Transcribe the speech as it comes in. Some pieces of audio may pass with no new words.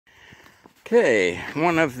Okay,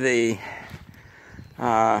 one of the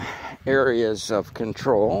areas of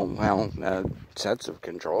control, sets of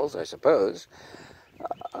controls, I suppose,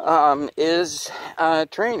 is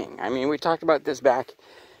training. I mean, we talked about this back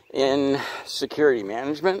in security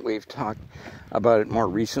management. We've talked about it more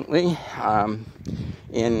recently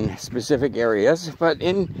in specific areas, but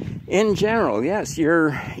in general, yes,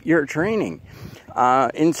 your training,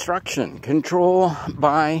 instruction, control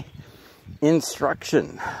by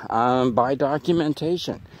instruction, by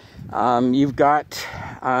documentation. You've got,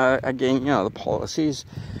 again, the policies,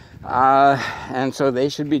 and so they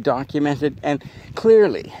should be documented and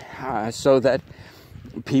clearly, so that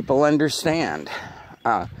people understand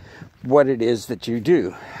what it is that you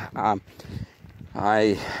do.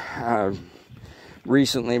 I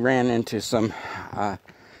recently ran into some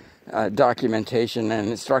documentation and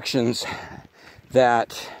instructions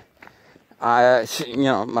that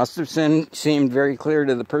must have seemed very clear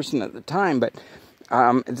to the person at the time, but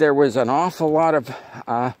there was an awful lot of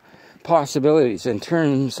possibilities in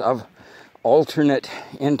terms of alternate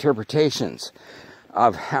interpretations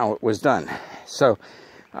of how it was done. So,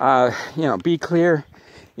 be clear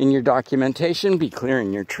in your documentation, be clear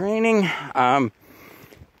in your training,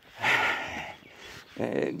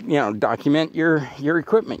 document your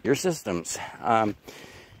equipment, your systems,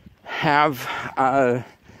 have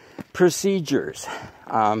procedures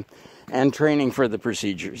and training for the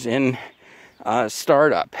procedures in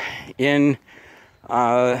startup, in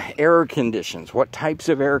error conditions, what types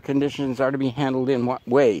of error conditions are to be handled in what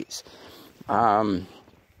ways. We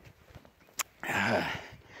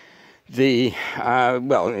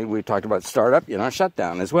talked about startup,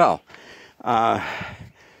 shutdown as well.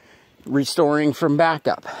 Restoring from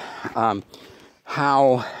backup.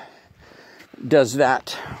 How does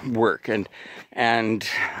that work? And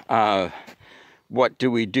what do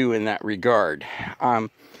we do in that regard?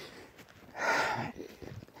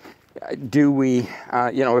 Do we,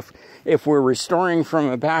 if we're restoring from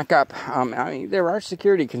a backup, there are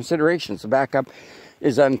security considerations. The backup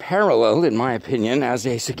is unparalleled, in my opinion, as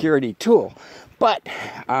a security tool. But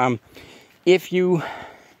if you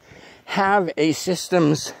have a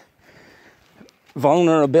system's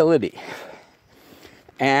vulnerability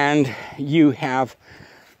and you have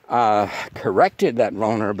corrected that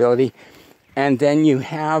vulnerability, and then you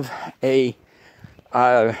have a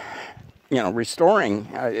restoring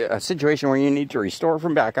a situation where you need to restore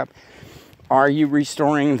from backup, are you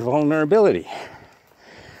restoring the vulnerability?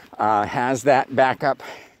 Has that backup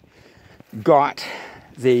got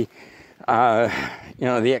the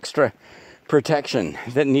the extra protection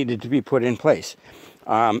that needed to be put in place?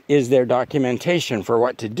 Is there documentation for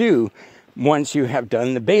what to do once you have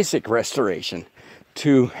done the basic restoration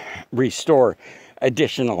to restore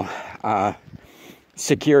additional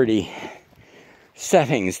security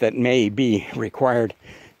settings that may be required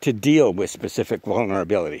to deal with specific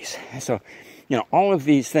vulnerabilities? So, all of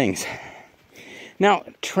these things. Now,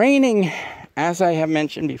 training, as I have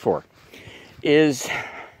mentioned before, is,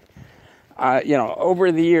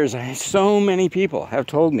 over the years, so many people have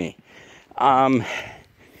told me,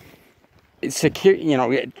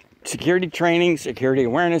 security training, security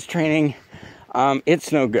awareness training,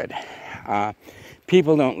 it's no good.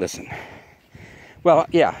 People don't listen. Well,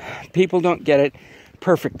 yeah, people don't get it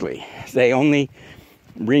perfectly. They only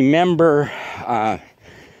remember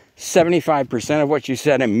 75% of what you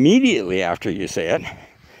said immediately after you say it.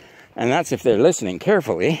 And that's if they're listening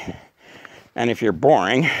carefully. And if you're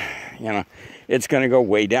boring, it's going to go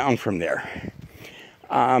way down from there.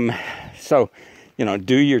 So,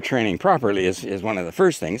 do your training properly is one of the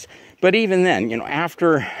first things. But even then,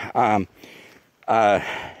 after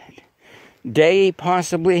day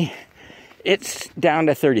possibly, it's down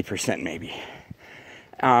to 30% maybe.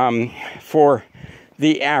 For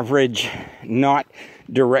the average, not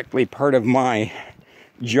directly part of my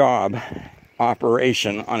job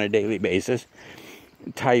operation on a daily basis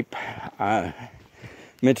type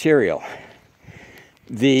material.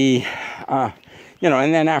 And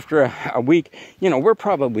then after a week, we're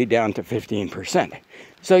probably down to 15%.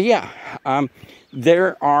 So yeah,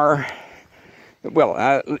 there are,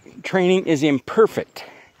 training is imperfect.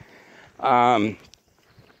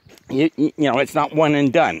 It's not one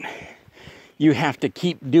and done. You have to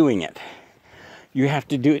keep doing it. You have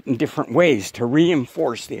to do it in different ways to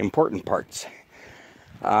reinforce the important parts.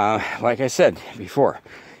 Like I said before,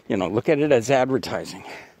 look at it as advertising.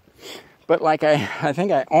 But like I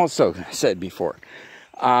think I also said before,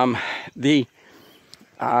 the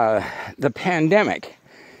pandemic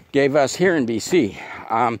gave us here in BC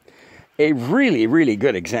a really, really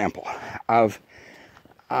good example of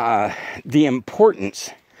the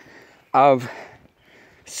importance of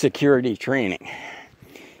security training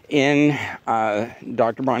in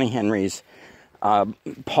Dr. Bonnie Henry's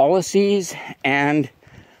policies and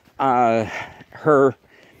her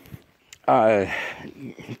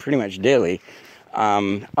pretty much daily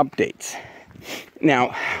updates.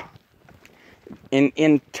 Now,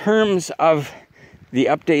 in terms of the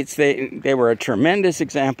updates, they were a tremendous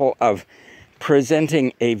example of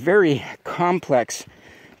presenting a very complex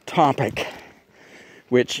topic,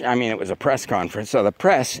 which, I mean, it was a press conference, so the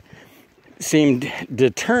press seemed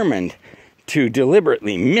determined to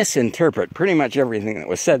deliberately misinterpret pretty much everything that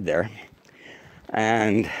was said there.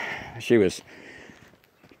 And she was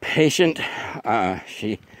patient.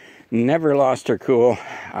 She never lost her cool.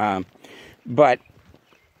 But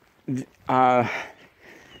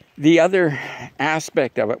the other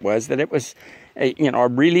aspect of it was that it was a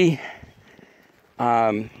really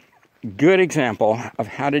good example of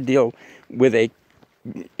how to deal with an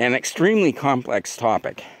extremely complex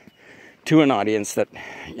topic to an audience that,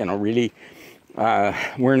 really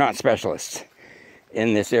we're not specialists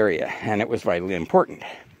in this area, and it was vitally important.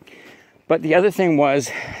 But the other thing was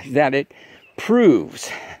that it proves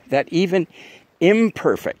that even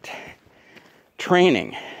imperfect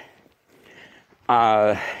training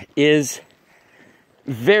is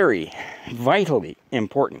very vitally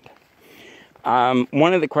important.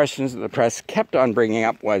 One of the questions that the press kept on bringing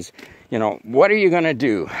up was, what are you going to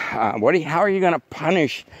do? How are you going to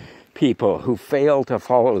punish people who fail to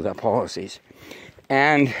follow the policies?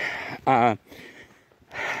 And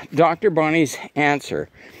Dr. Bonnie's answer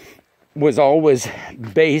was always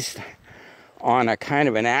based on a kind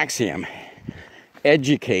of an axiom: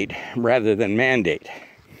 educate rather than mandate.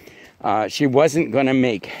 She wasn't going to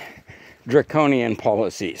make draconian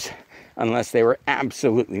policies unless they were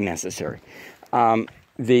absolutely necessary.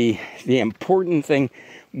 The important thing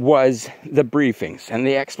was the briefings and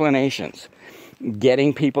the explanations,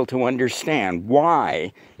 getting people to understand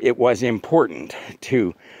why it was important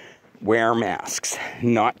to wear masks,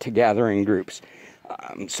 not to gather in groups,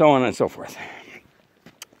 so on and so forth.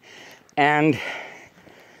 And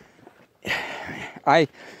I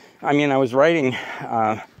was writing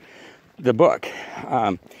the book,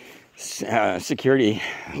 Security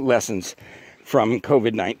Lessons from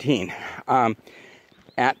COVID-19,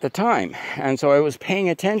 at the time. And so I was paying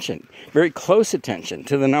attention, very close attention,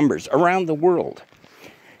 to the numbers around the world,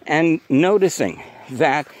 and noticing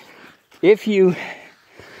that if you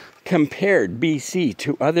compared BC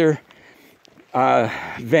to other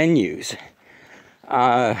venues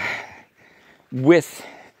with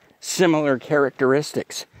similar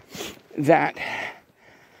characteristics, that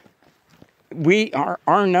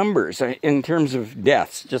our numbers in terms of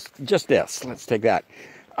deaths, just deaths, let's take that,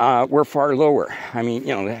 were far lower. I mean,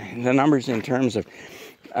 the numbers in terms of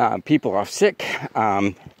people off sick,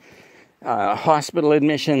 hospital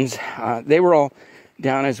admissions, they were all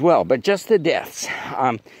down as well. But just the deaths,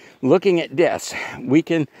 looking at deaths, we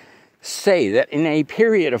can say that in a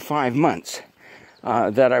period of 5 months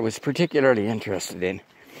that I was particularly interested in,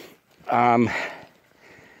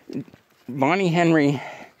 Bonnie Henry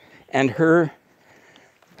and her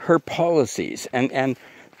policies and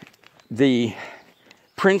the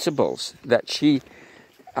principles that she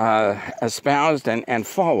espoused and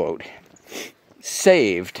followed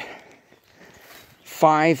saved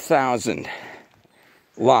 5,000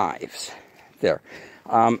 lives there.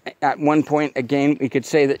 At one point, again, we could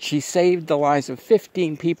say that she saved the lives of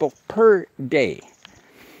 15 people per day.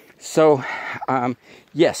 So,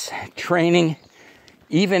 yes, training,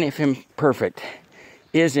 even if imperfect,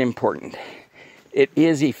 is important. It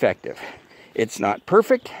is effective. It's not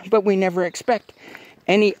perfect, but we never expect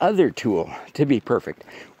any other tool to be perfect.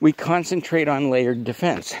 We concentrate on layered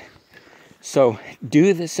defense. So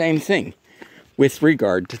do the same thing with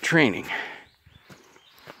regard to training.